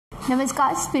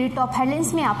नमस्कार, spirit top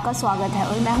headlines में आपका स्वागत है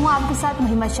और मैं हूं आपके साथ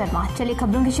महिमा शर्मा। चलिए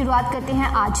खबरों की शुरुआत करते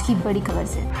हैं आज की बड़ी खबर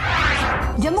से।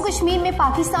 जम्मू कश्मीर में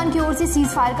पाकिस्तान की ओर से सीज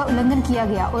फायर का उल्लंघन किया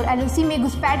गया और एलओसी में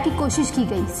घुसपैठ की कोशिश की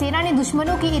गई। सेना ने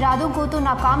दुश्मनों के इरादों को तो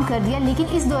नाकाम कर दिया, लेकिन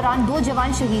इस दौरान 2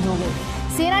 जवान शहीद हो गए।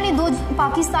 सेना ने 2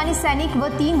 पाकिस्तानी सैनिक व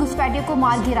 3 घुसपैठियों को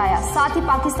मार गिराया, साथ ही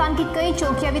पाकिस्तान की कई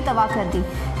चौकियां भी तबाह कर दी।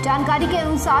 जानकारी के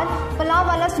अनुसार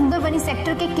पलावाला सुंदरबनी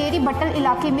सेक्टर के केरी बट्टल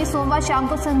इलाके में सोमवार शाम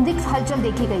को संदिग्ध हलचल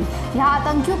देखी गई। यहां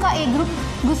आतंकियों का एक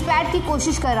ग्रुप घुसपैठ की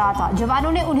कोशिश कर रहा था।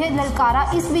 जवानों ने उन्हें ललकारा।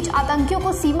 इस बीच आतंकियों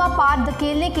को सीमा पार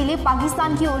धकेलने के लिए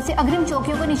पाकिस्तान की ओर से अग्रिम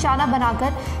चौकियों को निशाना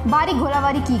बनाकर भारी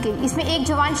गोलाबारी की गई। इसमें 1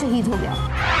 जवान शहीद हो गया।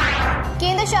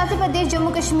 केंद्र शासित प्रदेश जम्मू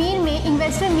कश्मीर में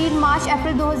इन्वेस्टर मीट मार्च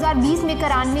अप्रैल 2020 में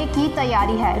कराने की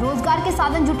तैयारी है। रोजगार के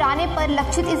साधन जुटाने पर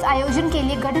लक्षित इस आयोजन के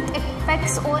लिए गठित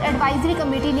एपेक्स और एडवाइजरी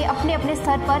कमेटी ने अपने अपने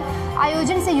स्तर पर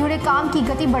आयोजन से जुड़े काम की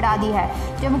गति बढ़ा दी है।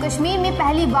 जम्मू कश्मीर में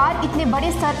पहली बार इतने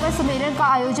बड़े स्तर पर सम्मेलन का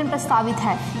आयोजन प्रस्तावित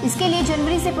है। इसके लिए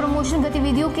जनवरी से प्रमोशन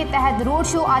गतिविधियों के तहत रोड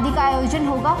शो आदि का आयोजन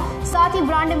होगा। साथ ही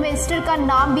ब्रांड एम्बेसडर का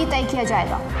नाम भी तय किया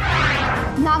जाएगा।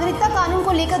 नागरिकता कानून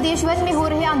को लेकर देश भर में हो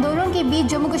रहे आंदोलन के बीच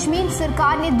जम्मू कश्मीर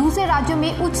सरकार ने दूसरे राज्यों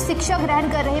में उच्च शिक्षा ग्रहण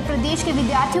कर रहे प्रदेश के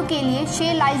विद्यार्थियों के लिए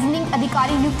 6 लाइजनिंग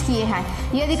अधिकारी नियुक्त किए हैं।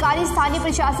 ये अधिकारी स्थानीय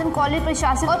प्रशासन, कॉलेज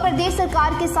प्रशासन और प्रदेश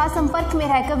सरकार के साथ संपर्क में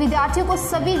रहकर विद्यार्थियों को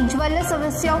सभी ज्वलंत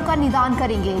समस्याओं का निदान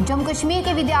करेंगे। जम्मू कश्मीर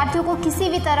के विद्यार्थियों को किसी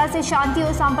भी तरह से शांति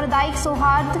और सांप्रदायिक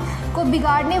सौहार्द को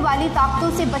बिगाड़ने वाली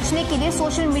ताकतों से बचने के लिए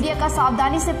सोशल मीडिया का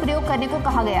सावधानी से प्रयोग करने को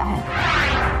कहा गया है।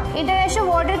 इंटरनेशनल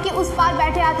बॉर्डर के उस पार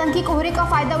बैठे आतंकी कोहरे का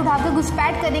फायदा उठाकर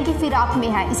घुसपैठ करने की फिराक में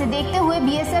है। इसे देखते हुए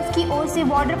बीएसएफ की ओर से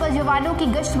बॉर्डर पर जवानों की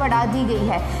गश्त बढ़ा दी गई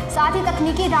है। साथ ही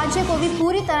तकनीकी ढांचे को भी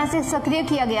पूरी तरह से सक्रिय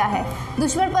किया गया है।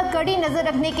 दुश्मन पर कड़ी नजर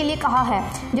रखने के लिए कहा है।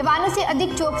 जवानों से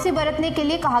अधिक चौकसी बरतने के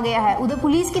लिए कहा गया है। उधर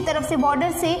पुलिस की तरफ से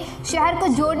बॉर्डर से शहर को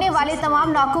जोड़ने वाले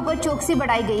तमाम नाकों पर चौकसी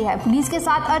बढ़ाई गई है। पुलिस के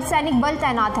साथ अर्धसैनिक बल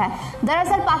तैनात है।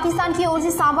 दरअसल पाकिस्तान की ओर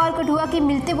से सांबा और कठुआ के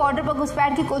मिलते बॉर्डर पर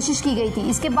घुसपैठ की कोशिश की गई थी।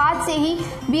 इसके बाद से ही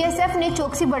बीएसएफ ने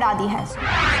चौकसी बढ़ा दी है।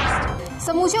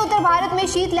 समूचे उत्तर भारत में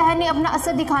शीतलहर ने अपना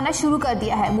असर दिखाना शुरू कर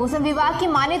दिया है। मौसम विभाग की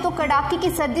माने तो कड़ाके की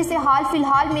सर्दी से हाल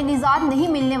फिलहाल में निजात नहीं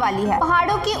मिलने वाली है।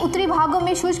 पहाड़ों के उत्तरी भागों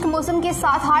में शुष्क मौसम के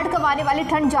साथ हाड़ कंपाने वाली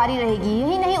ठंड जारी रहेगी।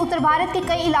 यही नहीं, उत्तर भारत के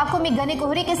कई इलाकों में घने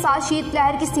कोहरे के साथ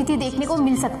शीतलहर की स्थिति देखने को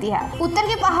मिल सकती है। उत्तर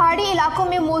के पहाड़ी इलाकों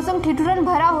में मौसम ठिठुरन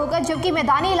भरा होगा, जबकि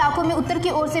मैदानी इलाकों में उत्तर की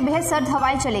ओर से बेहद सर्द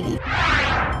हवाएं चलेगी।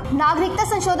 नागरिकता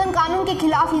संशोधन कानून के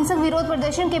खिलाफ हिंसक विरोध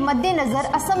प्रदर्शन के मद्देनजर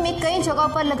असम में कई जगहों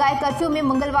पर लगाए कर्फ्यू में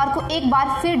मंगलवार को एक बार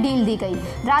फिर ढील दी गई।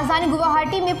 राजधानी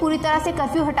गुवाहाटी में पूरी तरह से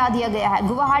कर्फ्यू हटा दिया गया है।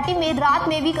 गुवाहाटी में रात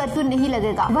में भी कर्फ्यू नहीं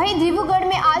लगेगा। वहीं डिब्रूगढ़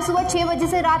में आज सुबह 6 बजे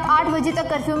से रात 8 बजे तक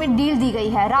कर्फ्यू में ढील दी गई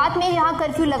है। रात में यहाँ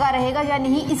कर्फ्यू लगा रहेगा या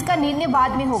नहीं, इसका निर्णय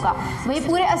बाद में होगा। वहीं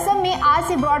पूरे असम में आज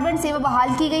से ब्रॉडबैंड सेवा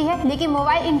बहाल की गई है, लेकिन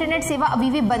मोबाइल इंटरनेट सेवा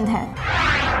अभी भी बंद है।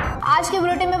 आज के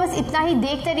बुलेटिन में बस इतना ही।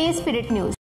 देखते रहिए स्पिरिट न्यूज।